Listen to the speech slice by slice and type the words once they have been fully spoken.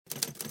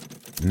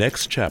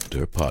Next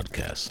Chapter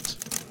Podcasts.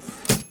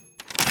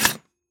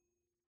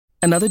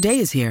 Another day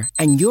is here,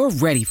 and you're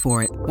ready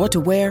for it. What to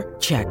wear?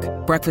 Check.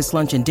 Breakfast,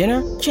 lunch, and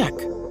dinner? Check.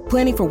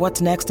 Planning for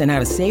what's next and how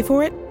to save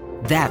for it?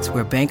 That's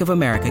where Bank of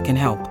America can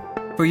help.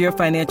 For your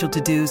financial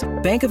to-dos,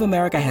 Bank of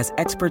America has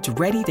experts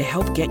ready to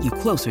help get you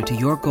closer to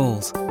your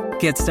goals.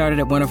 Get started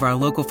at one of our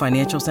local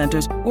financial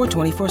centers or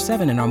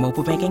 24/7 in our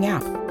mobile banking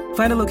app.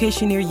 Find a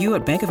location near you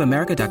at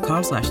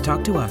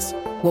bankofamerica.com/talktous.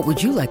 What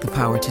would you like the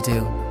power to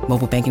do?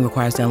 Mobile banking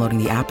requires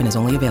downloading the app and is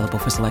only available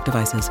for select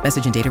devices.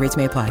 Message and data rates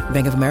may apply.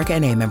 Bank of America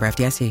N.A., member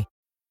FDIC.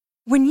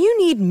 When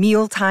you need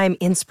mealtime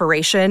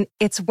inspiration,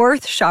 it's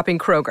worth shopping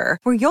Kroger,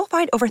 where you'll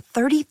find over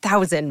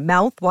 30,000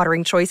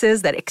 mouth-watering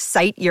choices that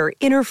excite your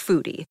inner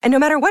foodie. And no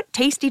matter what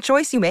tasty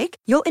choice you make,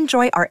 you'll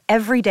enjoy our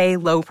everyday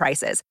low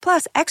prices,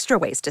 plus extra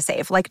ways to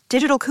save, like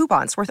digital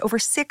coupons worth over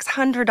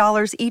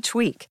 $600 each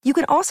week. You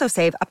can also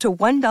save up to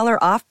 $1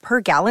 off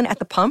per gallon at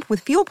the pump with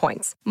fuel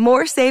points.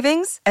 More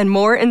savings and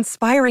more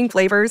inspiring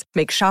flavors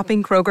make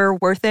shopping Kroger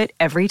worth it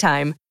every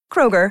time.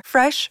 Kroger,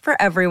 fresh for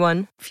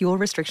everyone. Fuel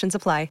restrictions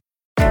apply.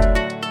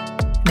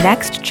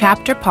 Next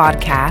Chapter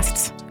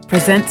Podcasts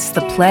presents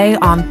the Play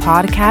on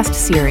Podcast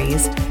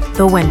series,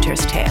 The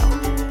Winter's Tale.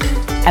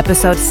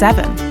 Episode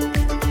 7,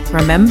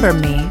 Remember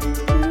Me.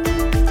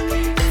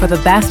 For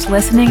the best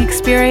listening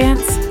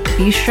experience,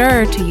 be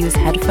sure to use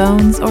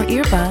headphones or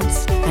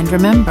earbuds, and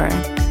remember,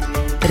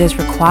 it is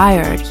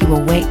required you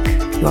awake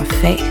your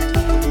faith.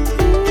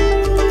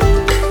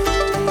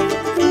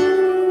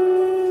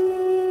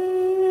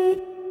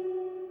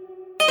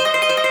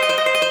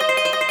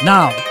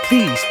 Now,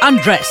 please,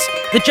 undress.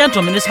 The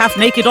gentleman is half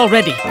naked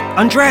already.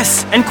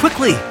 Undress, and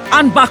quickly.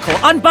 Unbuckle,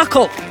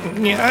 unbuckle!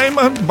 I'm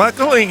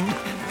unbuckling.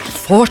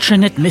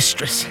 Fortunate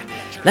mistress,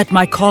 let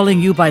my calling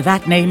you by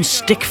that name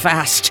stick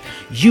fast.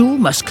 You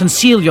must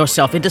conceal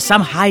yourself into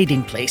some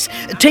hiding place.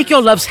 Take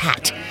your love's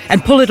hat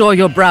and pull it o'er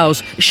your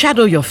brows.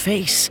 Shadow your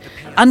face.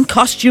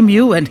 Uncostume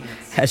you and,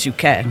 as you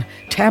can,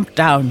 tamp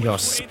down your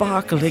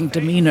sparkling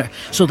demeanor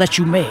so that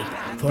you may,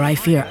 for I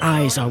fear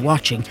eyes are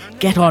watching,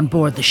 get on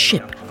board the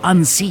ship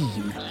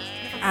unseen.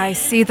 I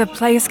see the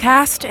play is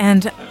cast,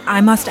 and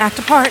I must act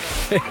a part.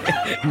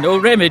 No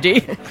remedy.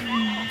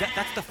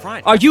 That's the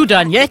front. Are you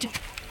done yet?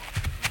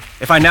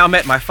 If I now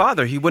met my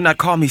father, he would not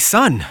call me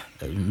son.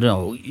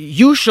 No,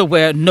 you shall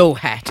wear no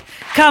hat.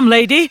 Come,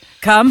 lady,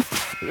 come.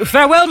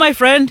 Farewell, my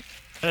friend.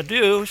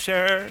 Adieu,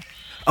 sir.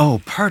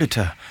 Oh,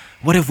 Perdita,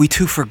 what have we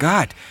two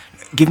forgot?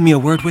 Give me a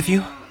word with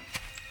you?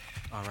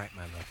 All right,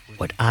 my love.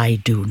 What I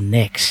do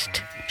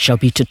next shall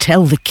be to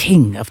tell the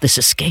king of this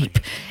escape,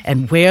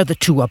 and where the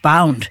two are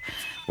bound,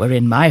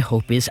 wherein my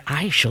hope is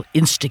I shall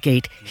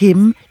instigate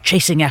him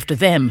chasing after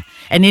them,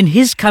 and in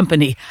his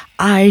company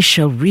I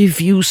shall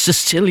review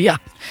Sicilia,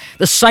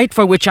 the sight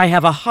for which I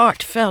have a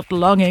heartfelt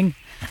longing.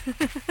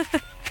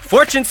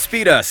 Fortune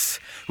speed us.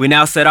 We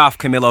now set off,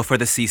 Camillo, for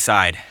the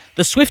seaside.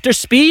 The swifter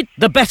speed,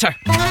 the better.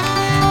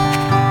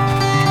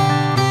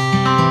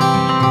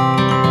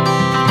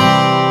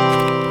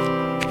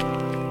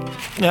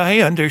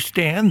 I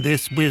understand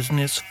this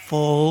business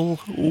full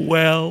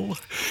well.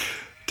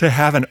 To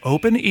have an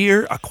open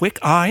ear, a quick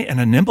eye, and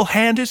a nimble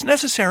hand is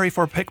necessary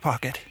for a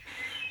pickpocket.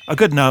 A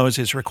good nose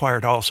is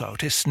required also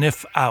to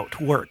sniff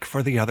out work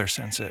for the other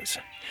senses.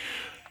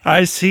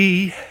 I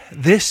see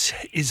this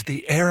is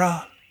the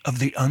era of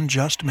the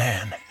unjust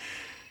man.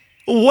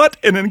 What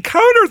an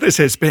encounter this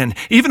has been,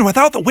 even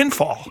without the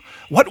windfall.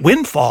 What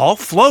windfall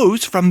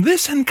flows from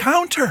this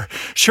encounter?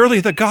 Surely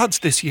the gods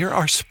this year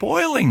are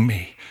spoiling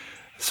me,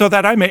 so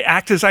that I may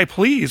act as I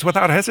please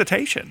without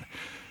hesitation.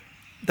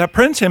 The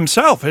prince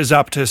himself is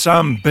up to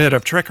some bit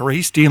of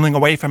trickery, stealing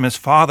away from his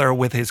father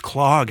with his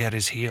clog at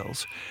his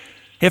heels.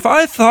 If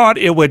I thought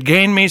it would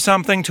gain me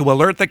something to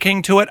alert the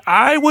king to it,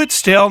 I would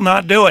still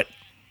not do it.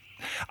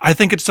 I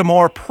think it's a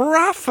more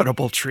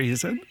profitable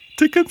treason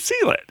to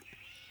conceal it,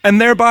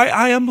 and thereby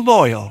I am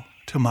loyal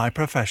to my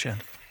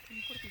profession.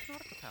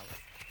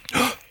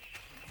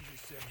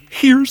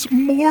 Here's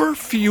more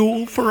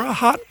fuel for a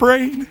hot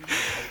brain.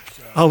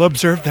 I'll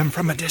observe them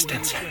from a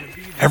distance.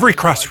 Every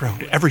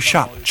crossroad, every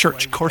shop,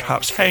 church,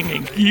 courthouse,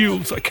 hanging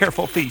yields a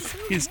careful thief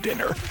his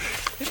dinner.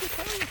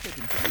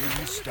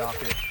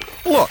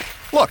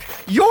 Look,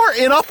 you're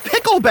in a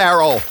pickle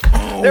barrel.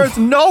 Oh. There's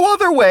no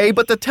other way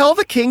but to tell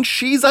the king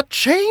she's a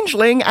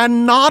changeling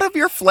and not of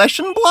your flesh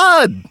and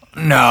blood.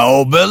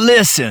 No, but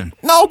listen.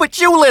 No, but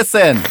you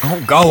listen.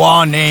 Oh, go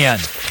on then.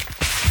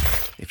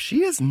 If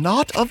she is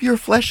not of your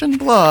flesh and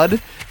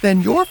blood,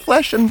 then your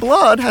flesh and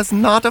blood has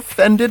not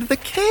offended the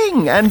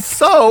king, and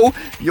so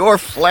your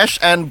flesh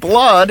and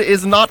blood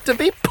is not to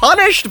be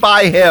punished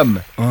by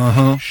him.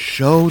 Uh-huh.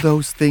 Show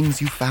those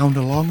things you found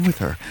along with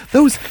her,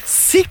 those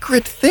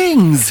secret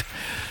things.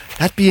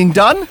 That being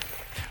done,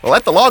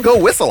 let the law go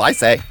whistle, I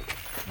say.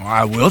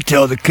 I will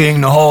tell the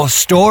king the whole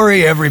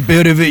story, every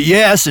bit of it,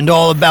 yes, and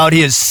all about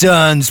his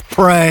son's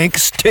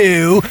pranks,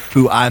 too,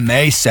 who I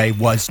may say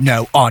was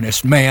no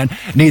honest man,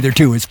 neither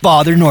to his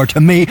father nor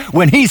to me,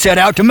 when he set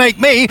out to make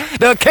me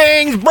the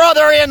king's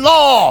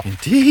brother-in-law.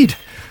 Indeed.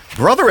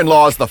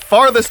 Brother-in-law is the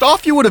farthest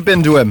off you would have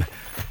been to him.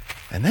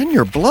 And then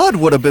your blood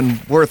would have been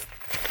worth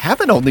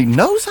heaven only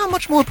knows how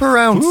much more per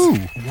ounce.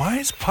 Ooh.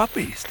 Wise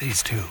puppies,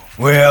 these two.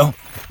 Well,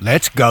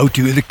 let's go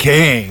to the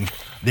king.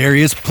 There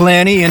is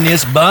plenty in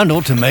this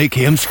bundle to make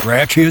him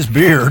scratch his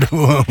beard.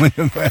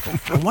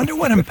 I wonder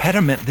what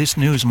impediment this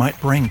news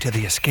might bring to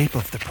the escape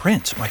of the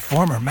prince, my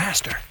former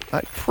master.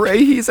 I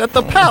pray he's at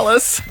the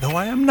palace. Though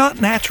I am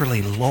not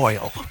naturally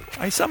loyal,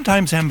 I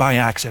sometimes am by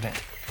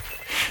accident.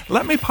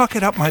 Let me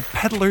pocket up my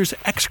peddler's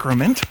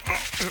excrement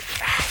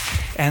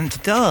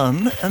and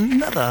don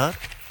another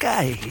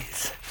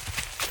guise.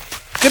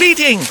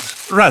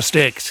 Greetings,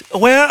 rustics.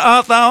 Where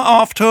art thou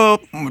off to?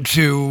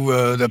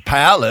 To the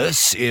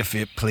palace, if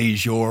it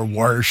please your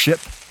worship.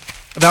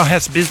 Thou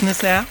hast business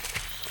there?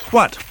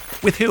 What?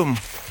 With whom?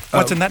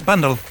 What's in that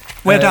bundle?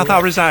 Where doth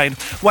thou reside?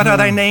 What are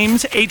thy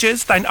names,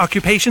 ages, thine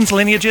occupations,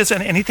 lineages,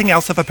 and anything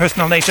else of a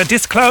personal nature?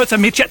 Disclose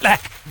immediately.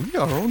 We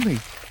are only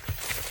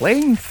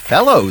plain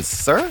fellows,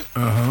 sir.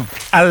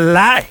 A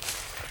lie.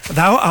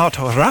 Thou art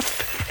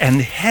rough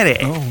and hairy.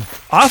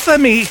 Offer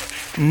me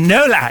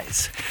no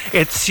lies.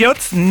 It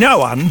suits no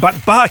one but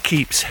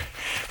barkeeps,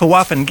 who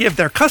often give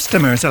their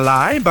customers a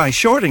lie by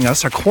shorting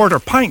us a quarter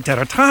pint at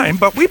a time,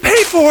 but we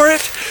pay for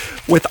it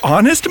with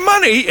honest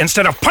money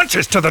instead of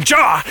punches to the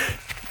jaw.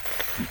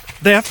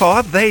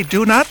 Therefore, they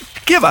do not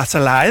give us a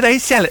lie, they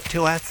sell it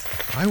to us.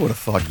 I would have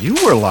thought you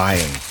were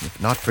lying, if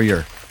not for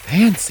your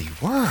fancy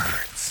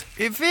words.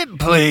 If it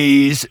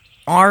please,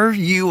 are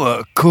you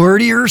a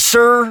courtier,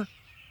 sir?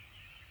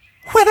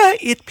 Whether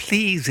it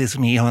pleases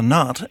me or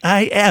not,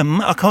 I am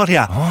a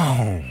courtier.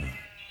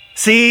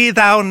 See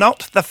thou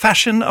not the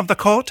fashion of the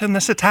court and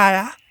the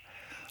attire?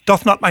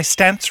 Doth not my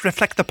stance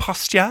reflect the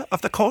posture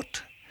of the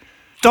court?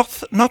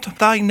 Doth not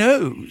thy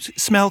nose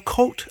smell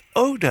court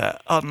odour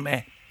on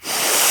me?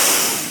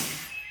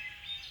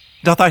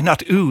 Doth I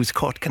not ooze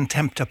court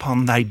contempt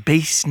upon thy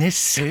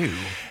baseness?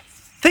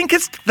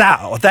 Thinkest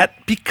thou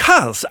that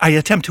because I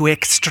attempt to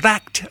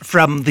extract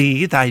from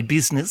thee thy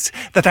business,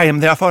 that I am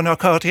therefore no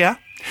courtier?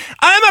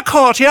 I'm a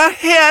courtier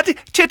head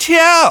to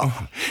toe,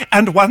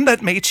 and one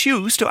that may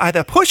choose to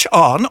either push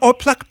on or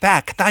pluck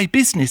back thy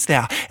business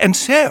there. And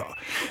so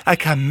I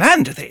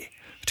command thee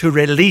to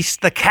release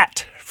the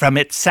cat from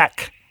its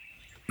sack.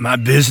 My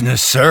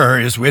business, sir,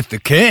 is with the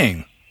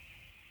king.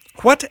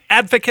 What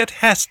advocate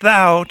hast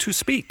thou to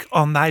speak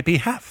on thy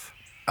behalf?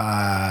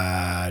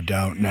 I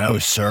don't know,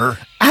 sir.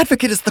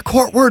 Advocate is the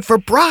court word for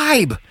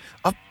bribe.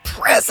 A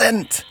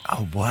present. A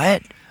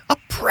what? A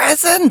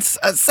present.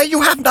 Say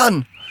you have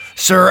none.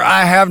 Sir,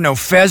 I have no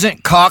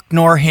pheasant, cock,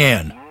 nor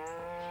hen.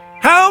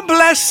 How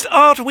blessed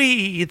art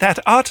we that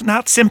art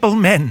not simple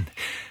men!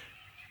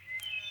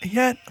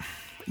 Yet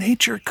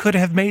nature could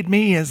have made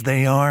me as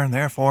they are, and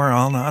therefore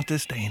I'll not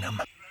disdain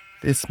them.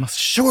 This must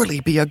surely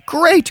be a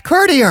great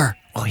courtier.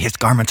 Well, his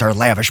garments are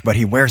lavish, but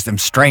he wears them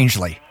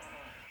strangely.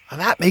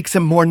 That makes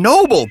him more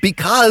noble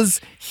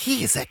because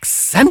he is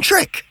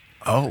eccentric.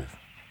 Oh.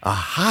 A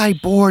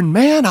high-born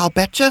man, I'll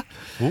betcha.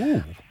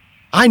 Ooh.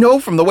 I know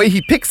from the way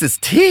he picks his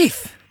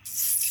teeth.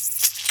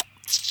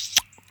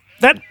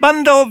 That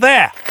bundle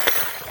there.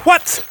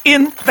 What's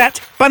in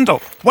that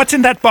bundle? What's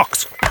in that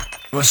box?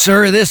 Well,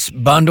 sir, this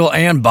bundle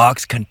and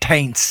box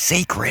contains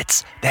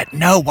secrets that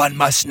no one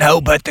must know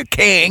but the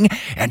king,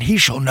 and he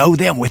shall know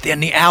them within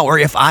the hour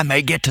if I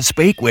may get to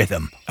speak with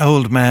him.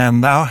 Old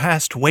man, thou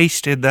hast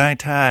wasted thy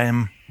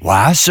time.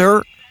 Why,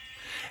 sir?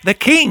 The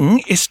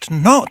king is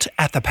not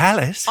at the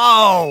palace.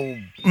 Oh.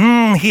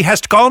 He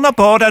has gone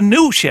aboard a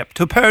new ship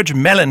to purge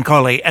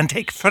melancholy and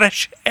take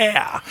fresh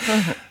air.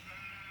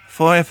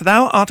 For if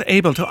thou art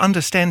able to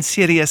understand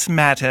serious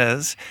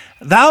matters,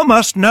 thou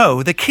must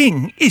know the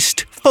king is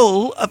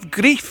full of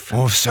grief.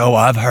 Oh, so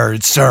I've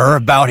heard, sir,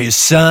 about his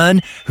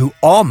son who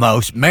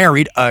almost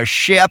married a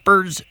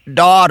shepherd's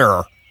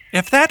daughter.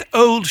 If that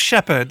old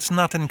shepherd's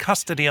not in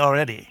custody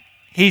already,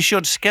 he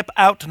should skip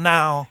out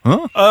now.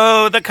 Huh?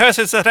 Oh, the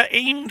curses that are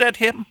aimed at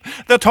him,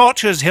 the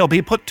tortures he'll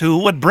be put to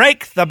would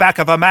break the back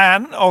of a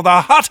man or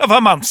the heart of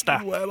a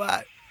monster.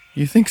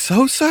 You think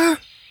so, sir?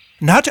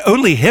 Not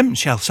only him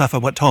shall suffer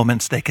what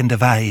torments they can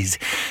devise,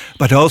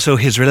 but also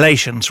his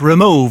relations,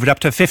 removed up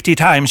to 50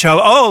 times, shall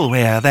all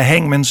wear the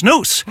hangman's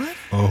noose. What?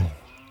 Oh.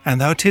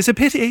 And though 'tis a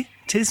pity,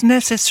 'tis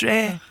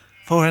necessary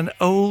for an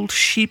old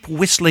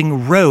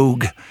sheep-whistling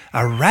rogue,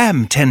 a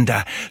ram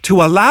tender,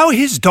 to allow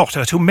his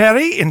daughter to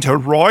marry into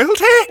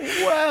royalty?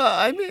 Well,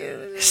 I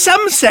mean...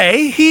 Some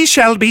say he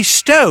shall be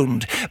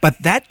stoned,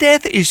 but that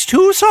death is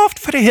too soft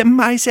for him,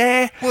 I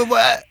say. Well,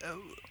 what?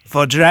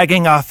 For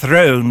dragging our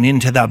throne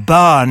into the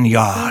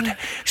barnyard.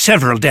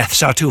 Several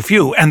deaths are too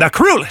few, and the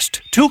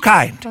cruelest too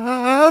kind.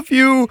 Have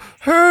you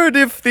heard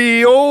if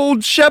the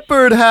old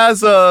shepherd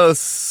has a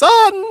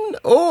son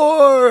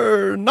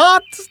or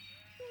not,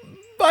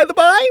 by the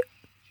by,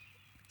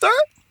 sir?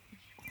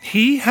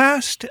 He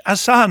hast a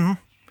son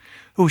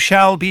who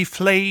shall be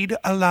flayed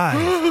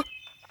alive,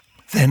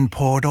 then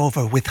poured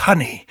over with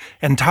honey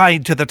and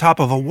tied to the top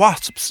of a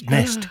wasp's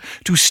nest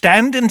to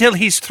stand until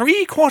he's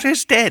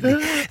 3/4 dead,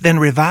 then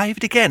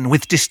revived again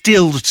with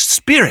distilled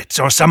spirits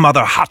or some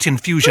other hot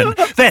infusion.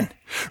 Then,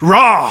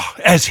 raw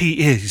as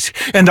he is,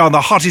 and on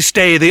the hottest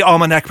day the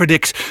almanac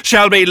predicts,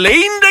 shall be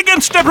leaned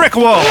against a brick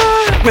wall,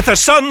 with the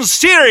sun's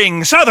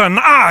searing southern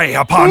eye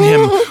upon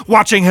him,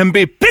 watching him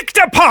be picked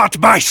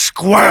apart by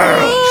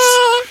squirrels.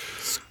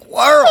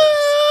 Squirrels!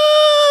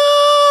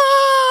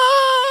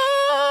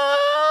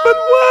 But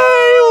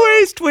why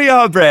waste we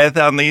our breath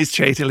on these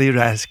traitorly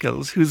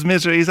rascals, whose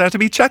miseries are to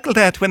be chuckled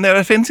at when their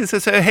offences are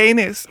so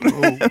heinous?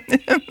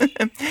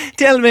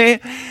 Tell me,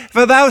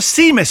 for thou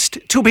seemest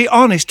to be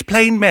honest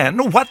plain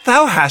man, what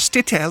thou hast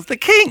to tell the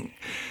king.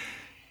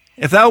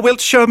 If thou wilt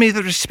show me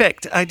the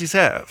respect I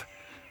deserve,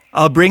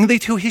 I'll bring thee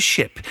to his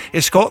ship,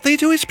 escort thee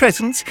to his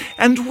presence,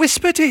 and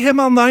whisper to him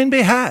on thine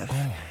behalf.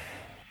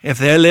 If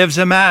there lives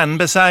a man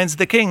besides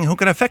the king who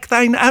can effect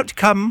thine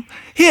outcome,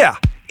 here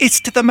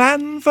is't the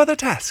man for the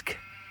task.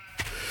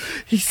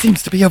 He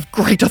seems to be of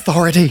great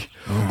authority.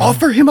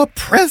 Offer him a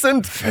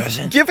present.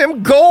 Give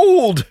him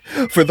gold.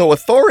 For though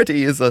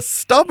authority is a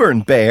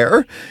stubborn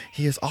bear,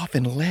 he is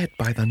often led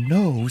by the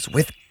nose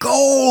with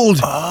gold.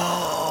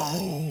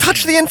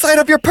 Touch the inside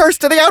of your purse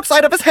to the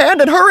outside of his hand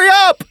and hurry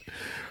up.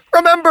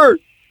 Remember,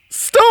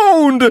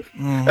 stoned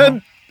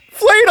and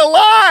flayed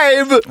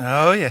alive.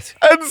 Oh, yes.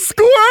 And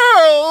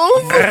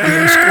squirrels.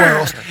 Dear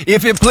squirrels,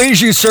 if it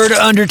please you, sir,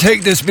 to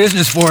undertake this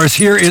business for us,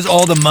 here is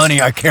all the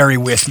money I carry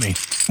with me.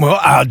 Well,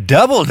 I'll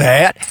double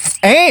that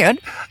and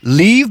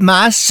leave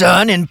my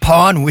son in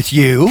pawn with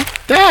you,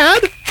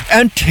 Dad?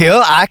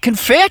 until I can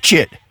fetch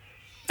it.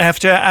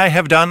 After I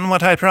have done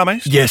what I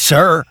promised? Yes,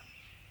 sir.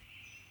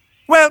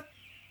 Well,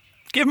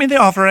 give me the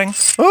offering.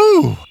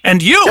 Ooh.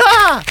 And you,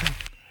 Ah!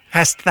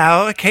 hast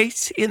thou a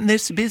case in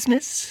this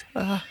business?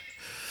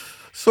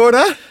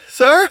 Sorta,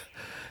 sir.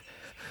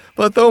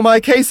 But though my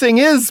casing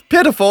is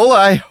pitiful,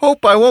 I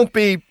hope I won't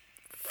be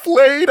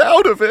flayed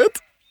out of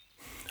it.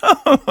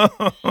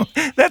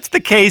 That's the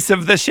case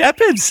of the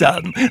shepherd's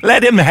son.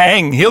 Let him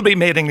hang. He'll be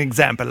made an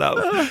example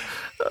of.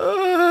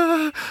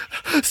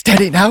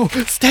 Steady now,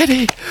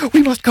 steady.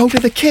 We must go to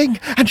the king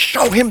and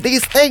show him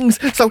these things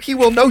so he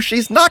will know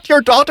she's not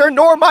your daughter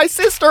nor my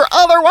sister.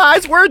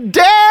 Otherwise, we're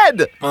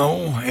dead.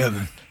 Oh,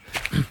 heaven.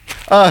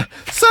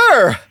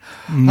 Sir,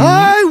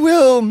 I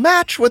will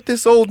match what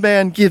this old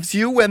man gives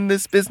you when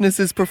this business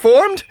is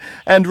performed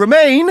and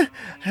remain,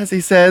 as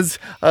he says,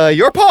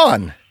 your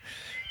pawn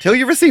till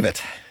you receive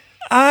it.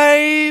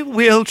 I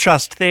will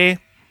trust thee.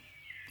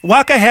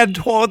 Walk ahead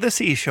toward the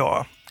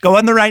seashore. Go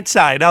on the right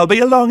side. I'll be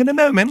along in a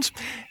moment,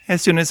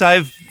 as soon as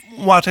I've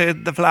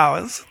watered the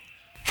flowers.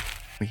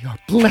 We are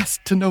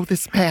blessed to know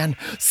this man,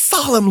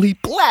 solemnly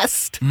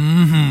blessed.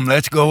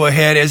 Let's go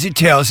ahead as he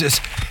tells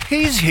us.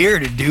 He's here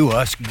to do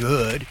us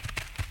good.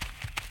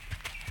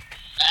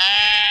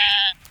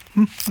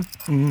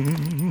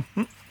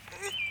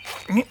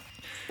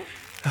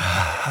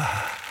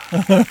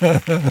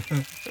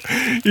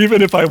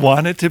 Even if I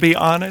wanted to be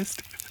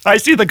honest, I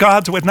see the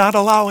gods would not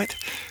allow it.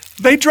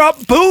 They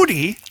drop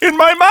booty in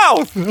my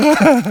mouth.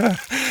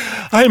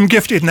 I am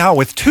gifted now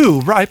with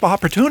 2 ripe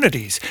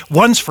opportunities.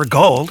 One's for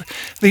gold,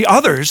 the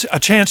other's a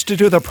chance to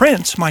do the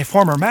prince, my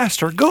former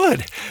master,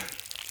 good.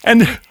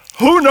 And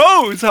who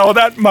knows how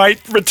that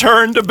might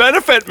return to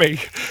benefit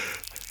me.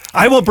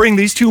 I will bring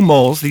these 2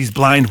 moles, these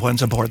blind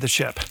ones, aboard the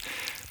ship.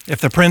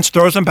 If the prince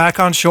throws them back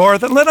on shore,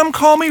 then let him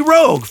call me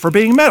rogue for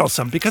being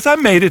meddlesome, because I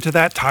made it to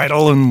that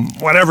title and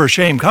whatever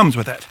shame comes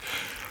with it.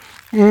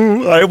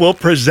 I will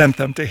present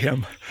them to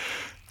him.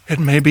 It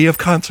may be of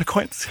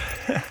consequence.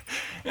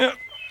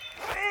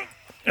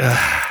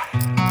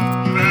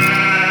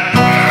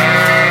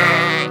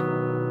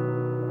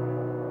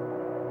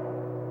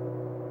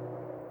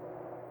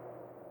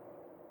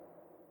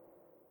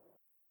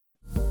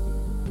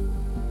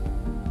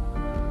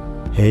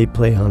 Hey,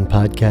 Play On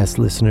Podcast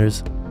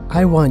listeners.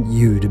 I want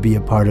you to be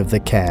a part of the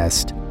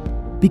cast.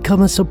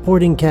 Become a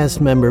supporting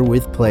cast member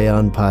with Play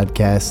On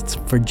Podcasts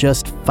for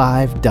just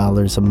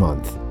 $5 a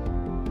month.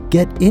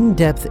 Get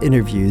in-depth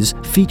interviews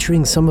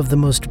featuring some of the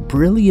most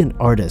brilliant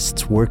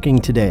artists working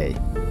today.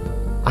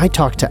 I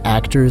talk to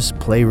actors,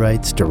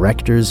 playwrights,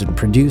 directors, and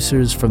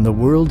producers from the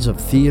worlds of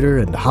theater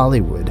and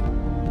Hollywood,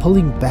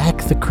 pulling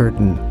back the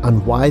curtain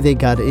on why they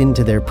got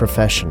into their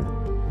profession,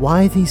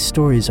 why these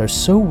stories are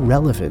so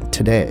relevant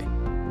today,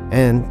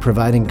 and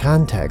providing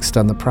context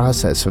on the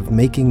process of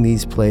making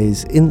these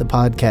plays in the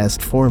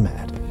podcast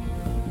format.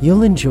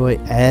 You'll enjoy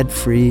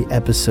ad-free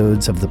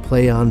episodes of the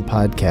Play On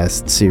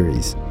Podcast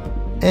series,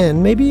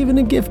 and maybe even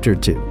a gift or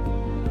 2.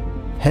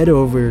 Head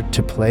over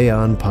to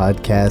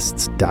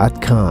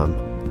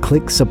playonpodcasts.com,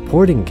 click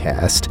Supporting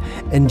Cast,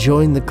 and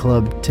join the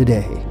club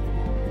today.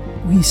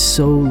 We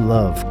so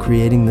love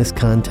creating this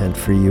content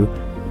for you,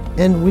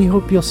 and we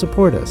hope you'll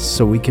support us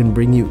so we can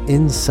bring you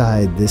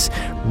inside this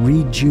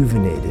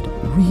rejuvenated,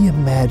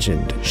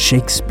 reimagined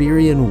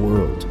Shakespearean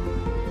world.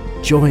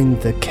 Join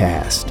the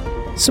cast.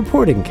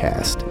 Supporting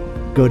Cast.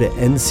 Go to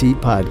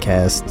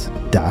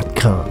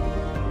ncpodcasts.com.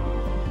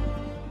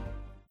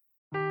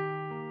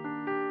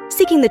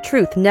 Seeking the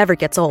truth never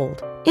gets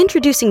old.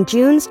 Introducing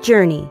June's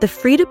Journey, the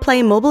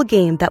free-to-play mobile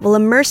game that will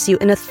immerse you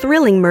in a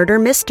thrilling murder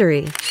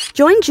mystery.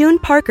 Join June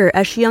Parker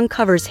as she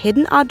uncovers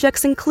hidden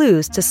objects and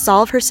clues to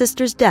solve her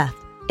sister's death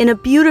in a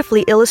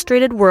beautifully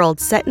illustrated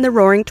world set in the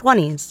Roaring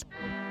 '20s.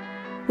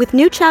 With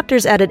new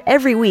chapters added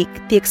every week,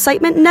 the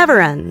excitement never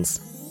ends.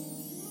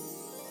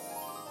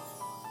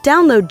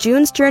 Download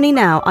June's Journey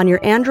now on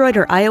your Android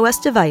or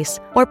iOS device,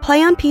 or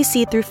play on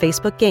PC through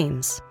Facebook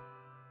Games.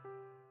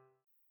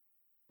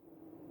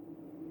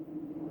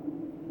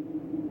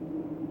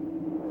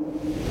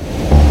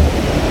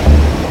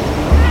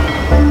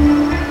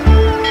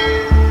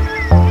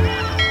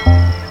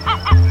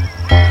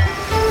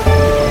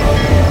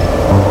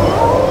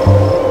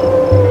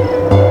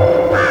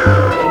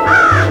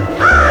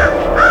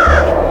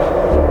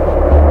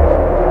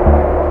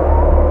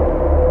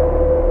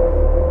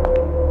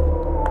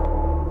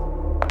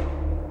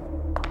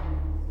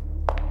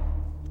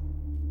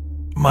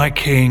 My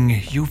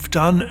king, you've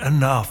done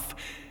enough,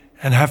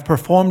 and have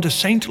performed a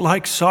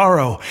saint-like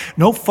sorrow.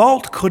 No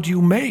fault could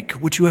you make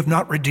which you have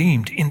not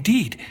redeemed.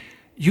 Indeed,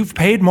 you've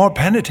paid more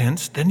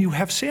penitence than you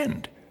have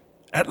sinned.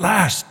 At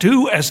last,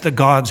 do as the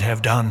gods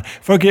have done.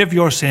 Forgive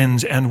your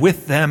sins, and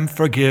with them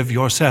forgive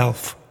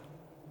yourself.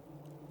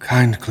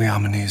 Kind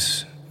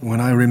Cleomenes,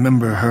 when I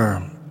remember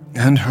her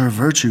and her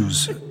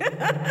virtues,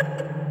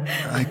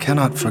 I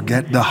cannot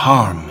forget the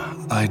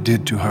harm I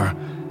did to her.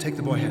 Take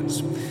the boy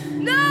hence.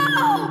 No!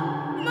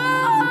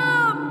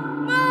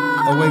 Mom!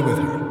 Mom! Away with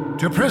her.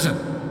 To prison.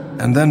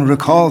 And then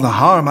recall the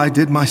harm I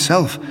did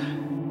myself.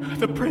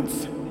 The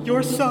prince,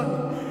 your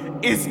son,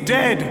 is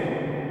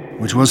dead.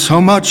 Which was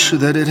so much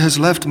that it has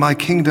left my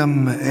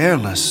kingdom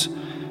heirless,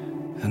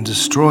 and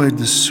destroyed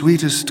the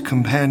sweetest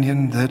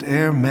companion that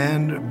e'er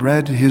man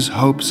bred his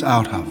hopes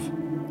out of.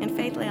 In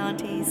faith,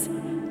 Leontes,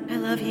 I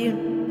love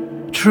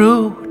you.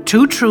 True,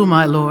 too true,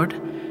 my lord.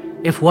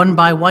 If one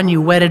by one you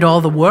wedded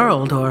all the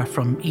world, or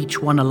from each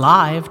one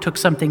alive took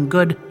something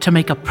good to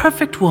make a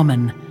perfect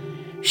woman,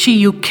 she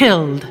you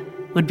killed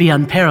would be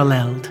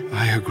unparalleled.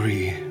 I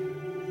agree.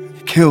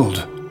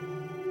 Killed.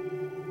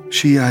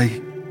 She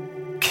I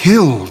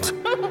killed.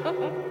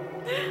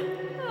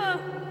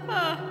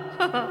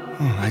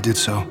 I did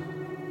so.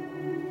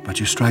 But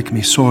you strike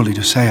me sorely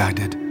to say I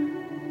did.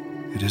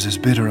 It is as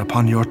bitter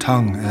upon your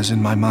tongue as in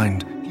my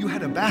mind. You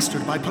had a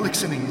bastard by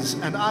Polixenes,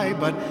 and I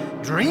but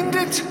dreamed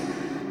it?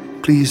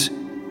 Please,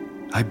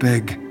 I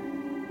beg,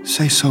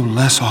 say so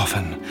less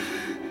often.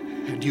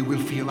 And you will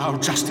feel our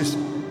justice,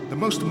 the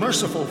most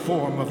merciful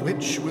form of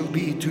which will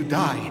be to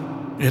die.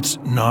 It's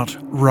not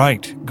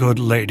right, good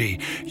lady.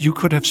 You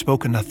could have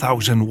spoken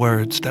 1,000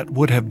 words that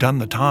would have done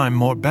the time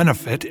more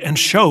benefit and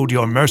showed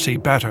your mercy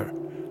better.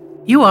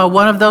 You are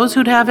one of those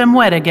who'd have him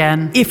wed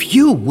again. If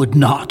you would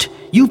not,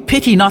 you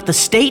pity not the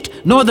state,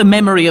 nor the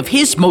memory of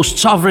his most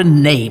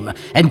sovereign name,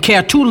 and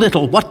care too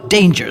little what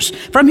dangers,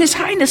 from his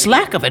highness'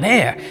 lack of an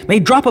heir,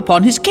 may drop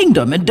upon his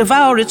kingdom and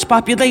devour its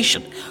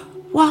population.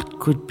 What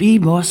could be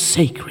more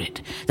sacred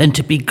than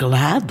to be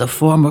glad the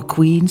former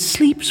queen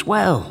sleeps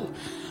well?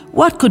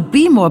 What could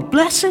be more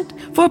blessed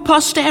for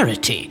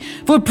posterity,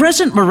 for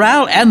present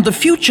morale and the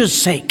future's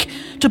sake,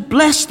 to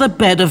bless the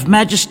bed of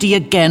majesty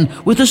again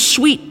with a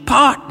sweet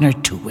partner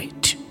to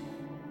it?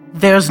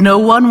 There's no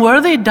one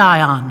worthy,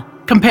 Dion,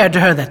 compared to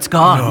her that's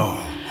gone.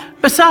 No.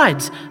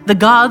 Besides, the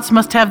gods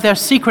must have their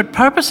secret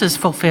purposes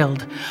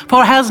fulfilled,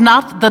 for has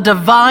not the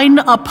divine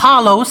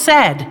Apollo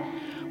said,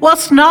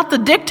 "Was not the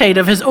dictate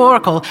of his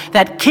oracle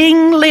that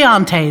King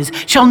Leontes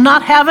shall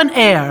not have an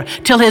heir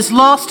till his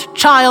lost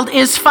child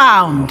is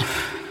found?"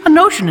 A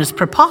notion as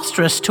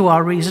preposterous to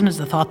our reason as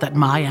the thought that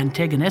my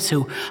Antigonus,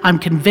 who I'm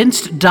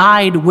convinced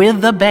died with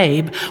the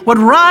babe, would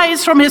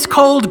rise from his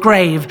cold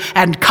grave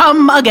and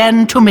come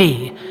again to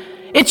me.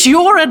 It's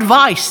your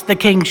advice the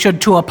king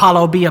should to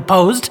Apollo be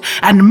opposed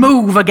and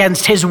move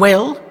against his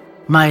will.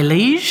 My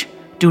liege,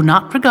 do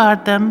not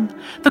regard them.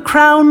 The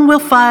crown will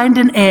find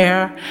an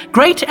heir.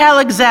 Great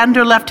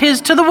Alexander left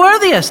his to the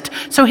worthiest,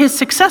 so his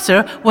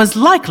successor was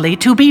likely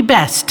to be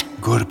best.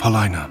 Good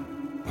Paulina,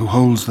 who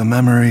holds the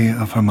memory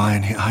of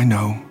Hermione, I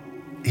know,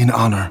 in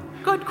honor.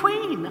 Good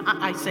queen,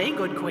 I say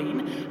good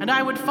queen, and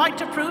I would fight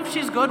to prove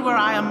she's good were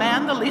I a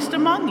man the least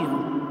among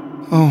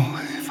you. Oh,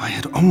 if I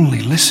had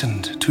only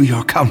listened to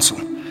your counsel.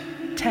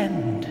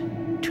 Tend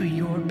to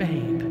your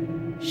babe.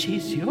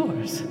 She's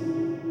yours.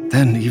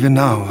 Then, even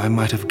now, I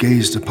might have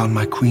gazed upon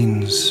my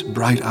queen's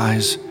bright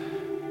eyes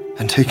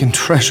and taken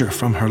treasure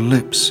from her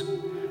lips.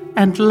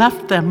 And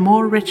left them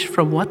more rich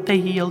from what they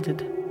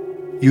yielded.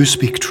 You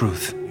speak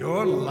truth.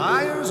 You're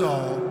liars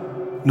all.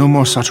 No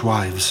more such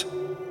wives.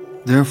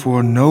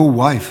 Therefore, no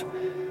wife,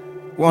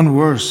 one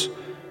worse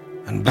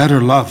and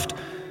better loved,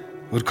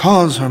 would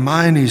cause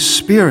Hermione's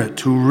spirit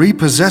to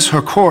repossess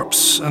her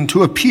corpse and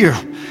to appear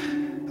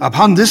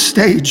upon this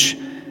stage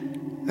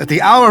at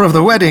the hour of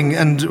the wedding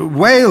and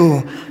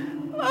wail,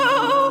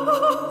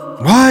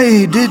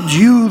 "Why did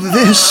you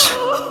this?"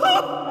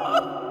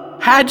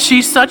 Had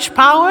she such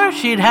power,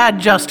 she'd had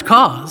just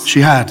cause.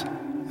 She had,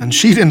 and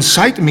she'd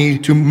incite me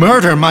to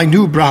murder my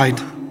new bride.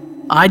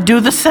 I'd do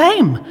the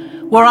same.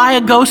 Were I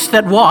a ghost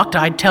that walked,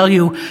 I'd tell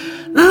you,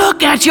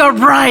 look at your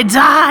bride's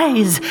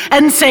eyes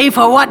and say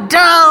for what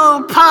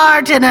dull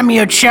part in 'em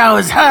you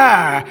chose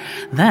her.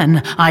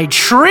 Then I'd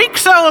shriek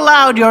so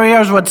loud your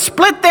ears would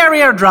split their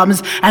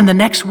eardrums, and the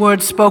next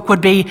word spoke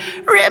would be,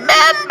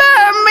 remember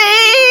me!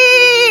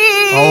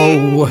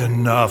 Oh,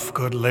 enough,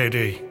 good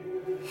lady.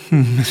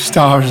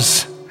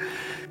 Stars,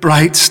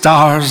 bright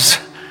stars,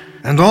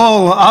 and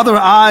all other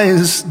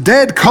eyes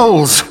dead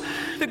coals.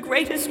 The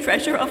greatest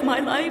treasure of my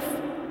life,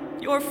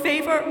 your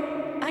favor,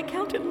 I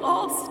counted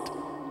lost,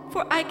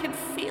 for I can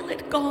feel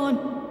it gone.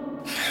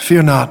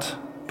 Fear not,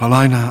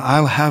 Paulina,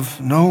 I'll have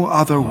no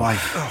other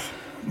wife. Oh,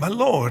 my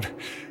lord.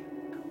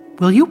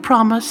 Will you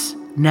promise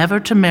never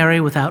to marry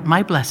without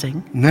my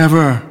blessing?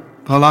 Never,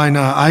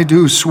 Paulina, I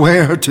do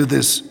swear to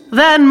this.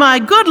 Then, my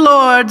good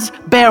lords,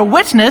 bear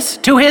witness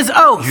to his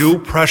oath. You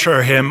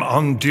pressure him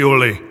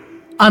unduly.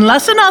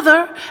 Unless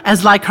another,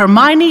 as like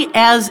Hermione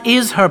as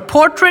is her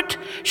portrait,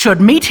 should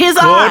meet his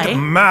eye. Good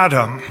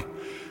madam.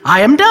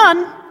 I am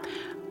done.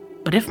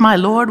 But if my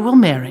lord will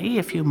marry,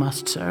 if you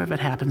must, sir, if it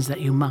happens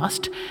that you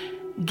must,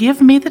 give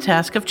me the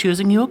task of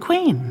choosing you a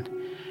queen.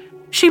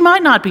 She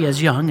might not be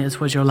as young as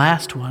was your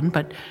last one,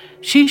 but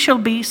she shall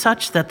be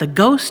such that the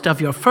ghost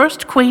of your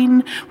first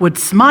queen would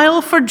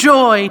smile for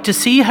joy to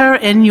see her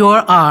in your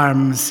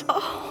arms.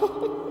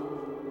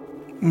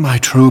 My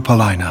true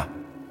Paulina,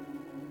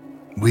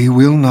 we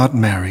will not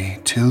marry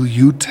till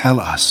you tell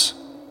us.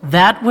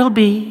 That will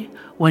be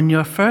when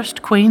your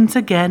first queen's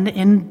again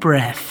in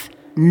breath.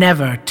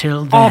 Never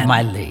till then. Oh,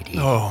 my lady.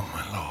 Oh,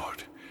 my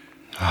lord.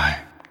 Aye.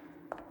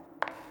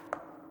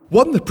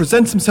 One that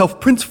presents himself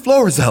Prince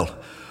Florizel,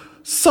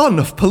 son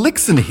of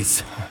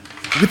Polixenes,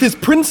 with his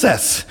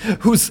princess,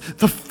 who's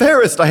the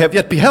fairest I have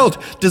yet beheld,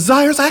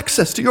 desires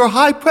access to your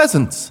high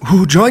presence.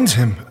 Who joins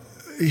him?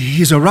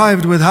 He's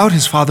arrived without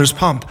his father's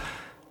pomp.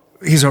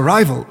 His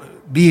arrival,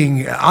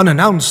 being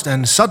unannounced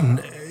and sudden,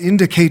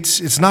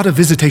 indicates it's not a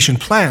visitation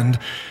planned,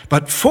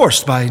 but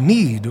forced by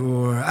need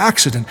or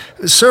accident.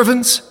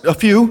 Servants? A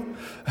few,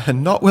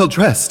 and not well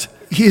dressed.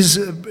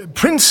 His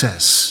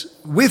princess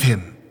with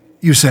him,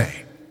 you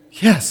say?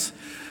 Yes,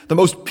 the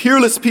most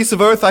peerless piece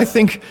of earth, I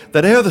think,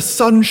 that e'er the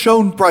sun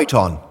shone bright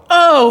on.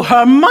 Oh,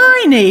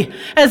 Hermione,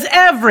 as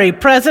every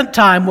present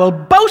time will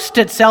boast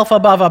itself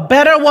above a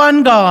better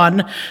one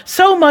gone,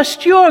 so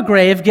must your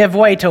grave give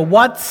way to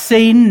what's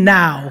seen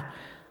now.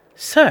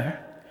 Sir,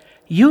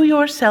 you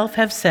yourself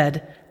have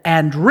said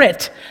and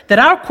writ that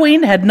our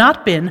queen had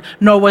not been,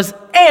 nor was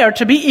e'er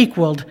to be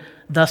equaled.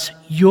 Thus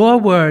your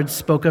words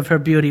spoke of her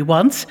beauty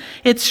once.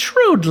 It's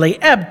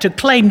shrewdly ebbed to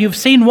claim you've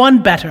seen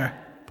one better.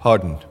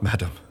 Pardon,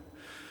 madam.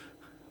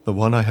 The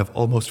one I have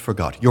almost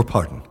forgot. Your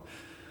pardon.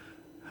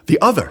 The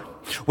other,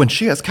 when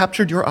she has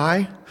captured your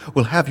eye,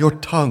 will have your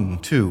tongue,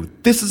 too.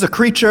 This is a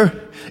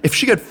creature, if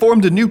she had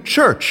formed a new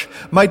church,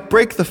 might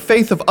break the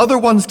faith of other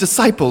one's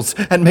disciples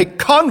and make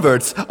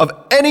converts of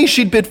any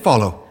she'd bid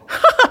follow.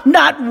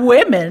 Not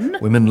women.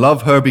 Women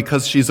love her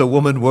because she's a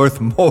woman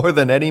worth more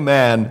than any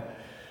man.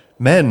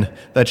 Men,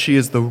 that she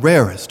is the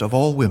rarest of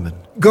all women.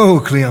 Go,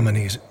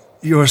 Cleomenes.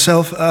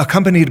 Yourself,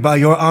 accompanied by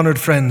your honored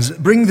friends,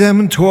 bring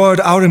them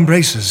toward our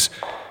embraces.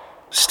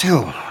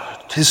 Still,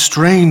 'tis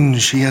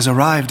strange she has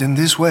arrived in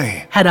this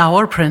way. Had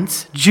our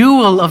prince,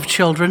 jewel of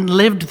children,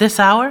 lived this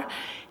hour,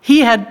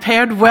 he had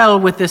paired well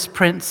with this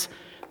prince.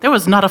 There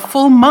was not a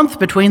full month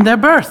between their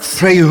births.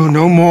 Pray you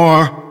no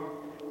more.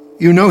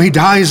 You know he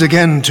dies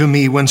again to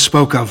me when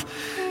spoke of.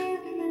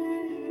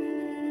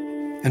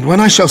 And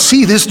when I shall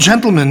see this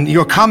gentleman,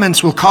 your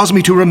comments will cause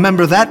me to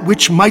remember that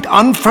which might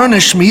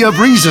unfurnish me of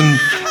reason.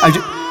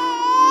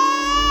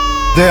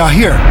 They are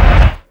here.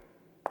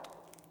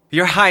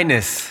 Your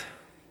Highness.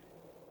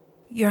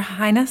 Your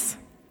Highness?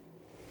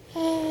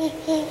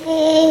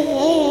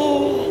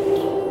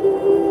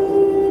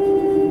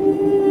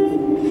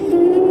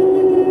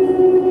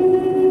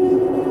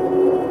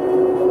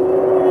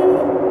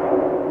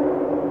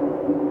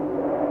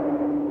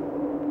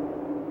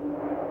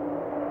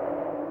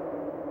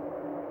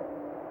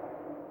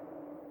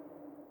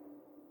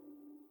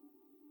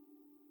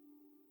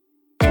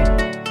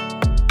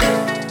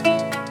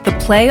 The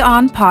Play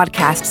On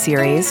podcast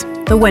series,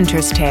 The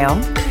Winter's Tale,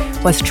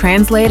 was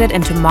translated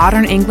into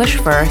modern English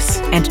verse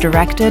and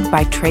directed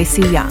by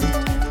Tracy Young.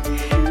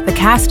 The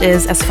cast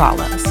is as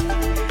follows: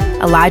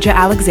 Elijah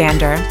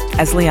Alexander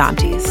as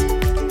Leontes,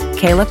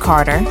 Kayla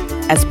Carter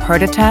as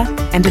Perdita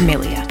and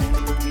Amelia,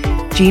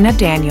 Gina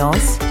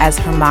Daniels as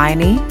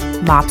Hermione,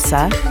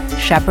 Mopsa,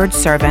 Shepherd's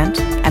Servant,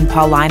 and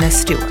Paulina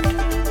Stewart,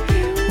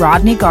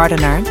 Rodney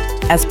Gardiner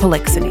as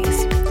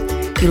Polixenes,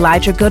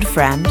 Elijah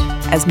Goodfriend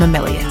as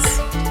Mamilius,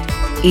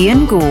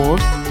 Ian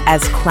Gould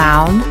as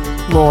Clown,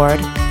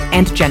 Lord,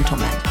 and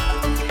Gentleman,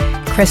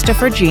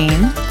 Christopher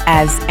Jean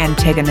as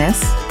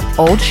Antigonus,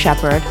 Old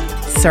Shepherd,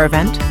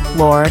 Servant,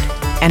 Lord,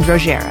 and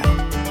Rogero,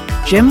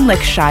 Jim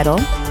Lickscheidel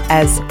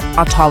as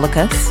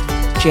Autolycus,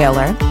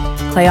 Jailer,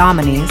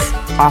 Cleomenes,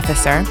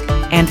 Officer,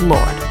 and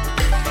Lord,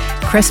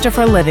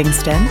 Christopher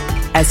Livingston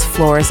as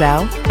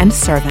Florizel and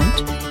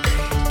Servant,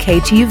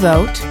 K.T.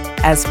 Vogt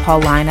as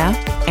Paulina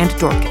and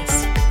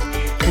Dorcas,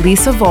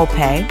 Lisa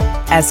Volpe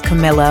as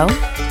Camillo,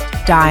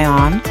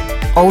 Dion,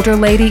 Older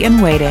Lady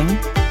in Waiting,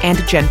 and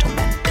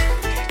Gentleman,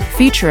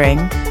 featuring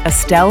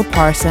Estelle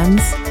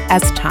Parsons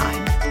as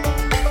Time.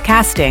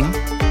 Casting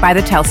by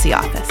the Telsey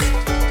Office,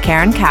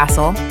 Karen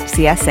Castle,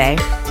 CSA,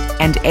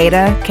 and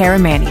Ada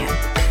Karamanian.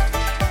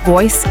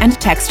 Voice and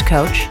text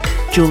coach,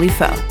 Julie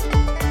Foe.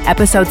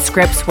 Episode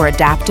scripts were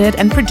adapted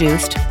and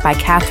produced by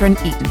Catherine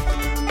Eaton.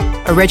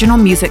 Original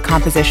music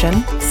composition,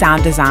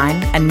 sound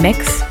design, and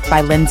mix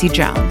by Lindsay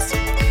Jones.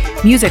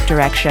 Music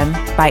direction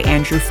by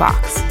Andrew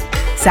Fox.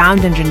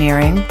 Sound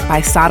engineering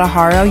by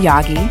Sadaharu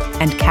Yagi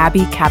and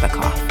Kabi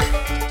Kabikoff.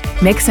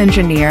 Mix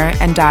engineer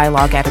and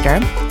dialogue editor,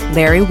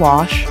 Larry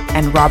Walsh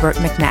and Robert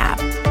McNabb.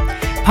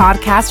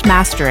 Podcast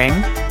mastering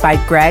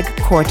by Greg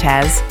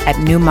Cortez at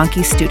New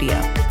Monkey Studio.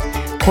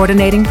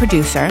 Coordinating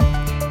producer,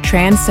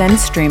 Transcend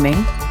Streaming,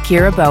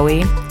 Kira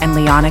Bowie and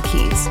Liana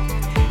Keys.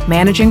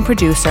 Managing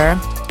producer,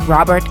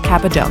 Robert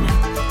Capadona.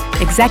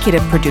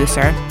 Executive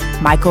producer,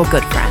 Michael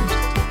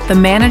Goodfriend. The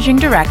Managing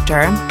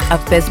Director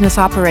of Business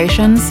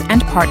Operations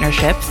and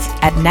Partnerships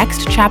at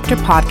Next Chapter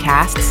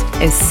Podcasts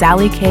is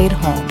Sally Cade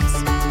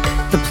Holmes.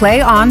 The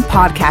Play On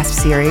podcast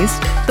series,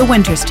 The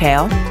Winter's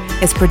Tale,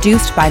 is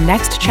produced by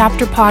Next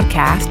Chapter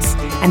Podcasts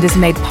and is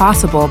made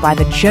possible by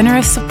the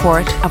generous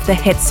support of the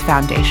Hits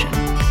Foundation.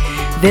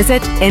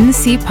 Visit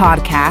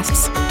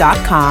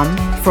ncpodcasts.com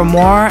for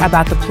more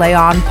about the Play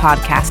On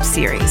podcast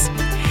series.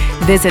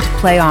 Visit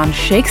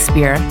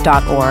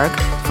playonshakespeare.org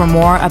for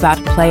more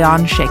about Play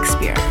On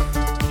Shakespeare.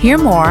 Hear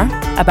more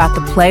about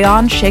the Play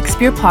On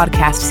Shakespeare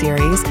podcast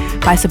series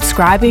by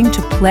subscribing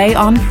to Play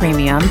On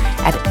Premium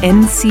at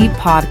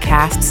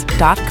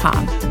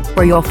ncpodcasts.com,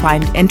 where you'll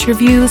find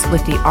interviews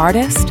with the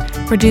artists,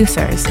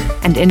 producers,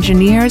 and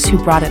engineers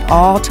who brought it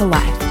all to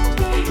life.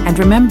 And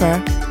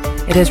remember,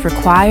 it is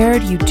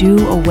required you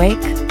do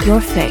awake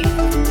your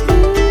faith.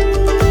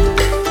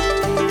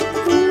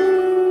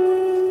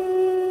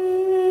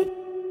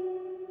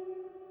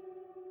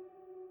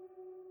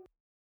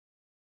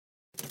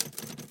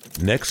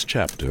 Next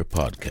Chapter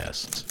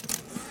Podcasts.